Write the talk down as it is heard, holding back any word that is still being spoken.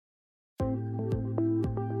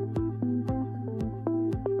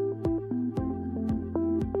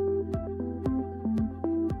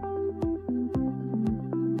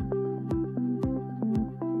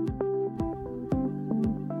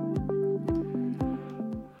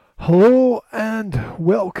Hello and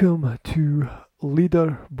welcome to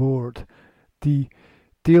Leaderboard, the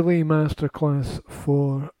daily masterclass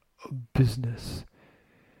for business.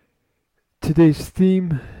 Today's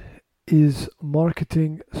theme is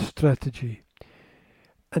marketing strategy,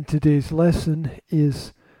 and today's lesson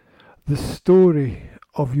is the story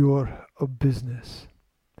of your business.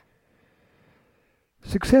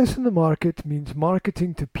 Success in the market means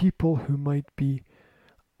marketing to people who might be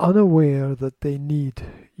unaware that they need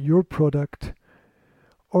your product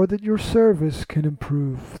or that your service can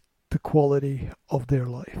improve the quality of their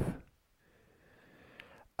life.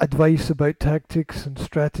 Advice about tactics and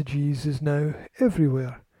strategies is now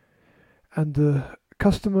everywhere, and the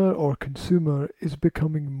customer or consumer is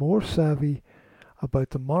becoming more savvy about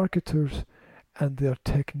the marketers and their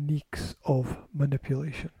techniques of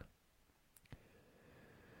manipulation.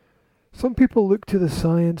 Some people look to the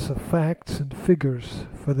science of facts and figures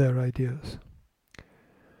for their ideas.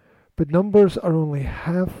 But numbers are only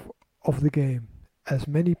half of the game, as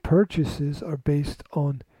many purchases are based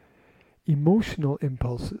on emotional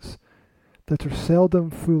impulses that are seldom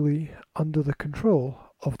fully under the control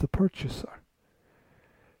of the purchaser.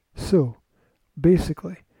 So,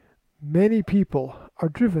 basically, many people are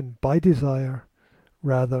driven by desire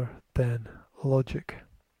rather than logic.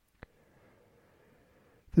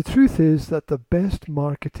 The truth is that the best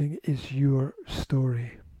marketing is your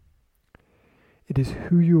story. It is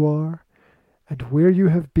who you are and where you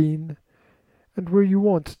have been and where you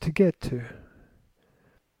want to get to.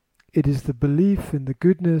 It is the belief in the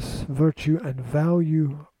goodness, virtue, and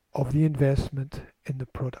value of the investment in the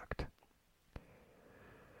product.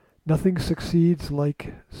 Nothing succeeds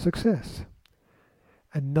like success,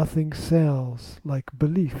 and nothing sells like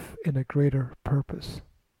belief in a greater purpose.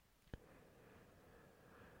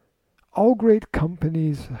 All great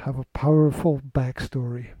companies have a powerful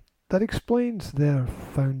backstory that explains their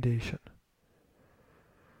foundation.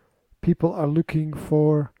 People are looking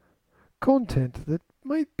for content that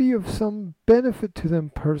might be of some benefit to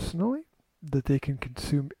them personally, that they can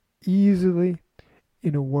consume easily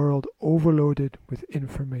in a world overloaded with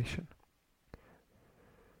information.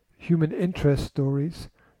 Human interest stories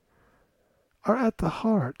are at the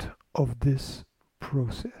heart of this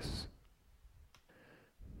process.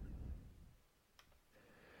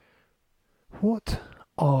 What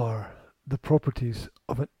are the properties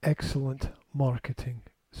of an excellent marketing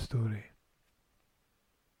story?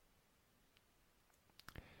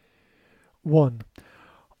 1.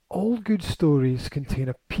 All good stories contain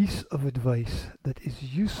a piece of advice that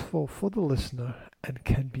is useful for the listener and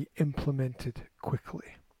can be implemented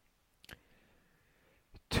quickly.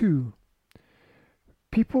 2.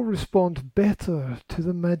 People respond better to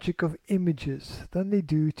the magic of images than they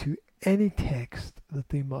do to any text that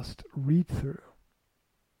they must read through.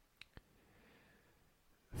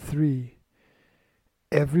 3.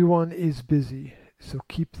 Everyone is busy, so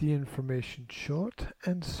keep the information short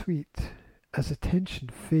and sweet, as attention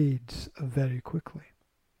fades very quickly.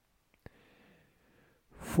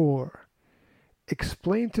 4.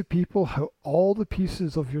 Explain to people how all the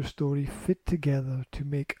pieces of your story fit together to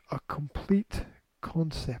make a complete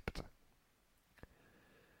concept.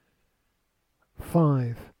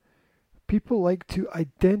 5. People like to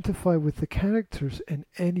identify with the characters in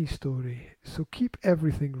any story, so keep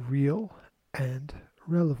everything real and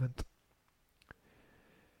relevant.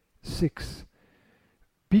 6.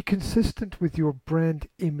 Be consistent with your brand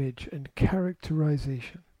image and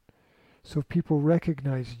characterization, so people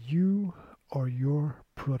recognize you or your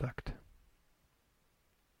product.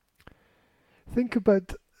 Think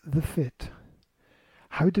about the fit.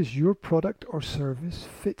 How does your product or service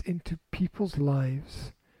fit into people's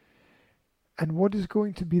lives? And what is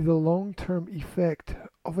going to be the long-term effect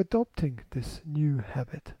of adopting this new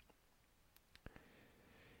habit?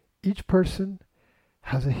 Each person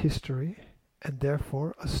has a history and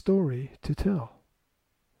therefore a story to tell.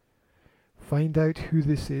 Find out who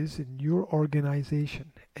this is in your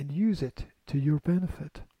organization and use it to your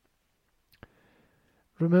benefit.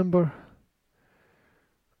 Remember,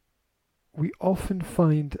 we often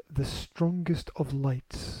find the strongest of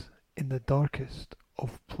lights in the darkest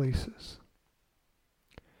of places.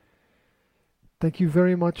 Thank you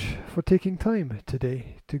very much for taking time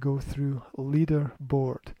today to go through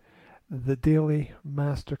Leaderboard, the daily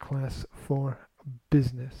masterclass for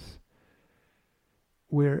business.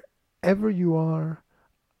 Wherever you are,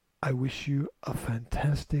 I wish you a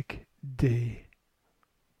fantastic day.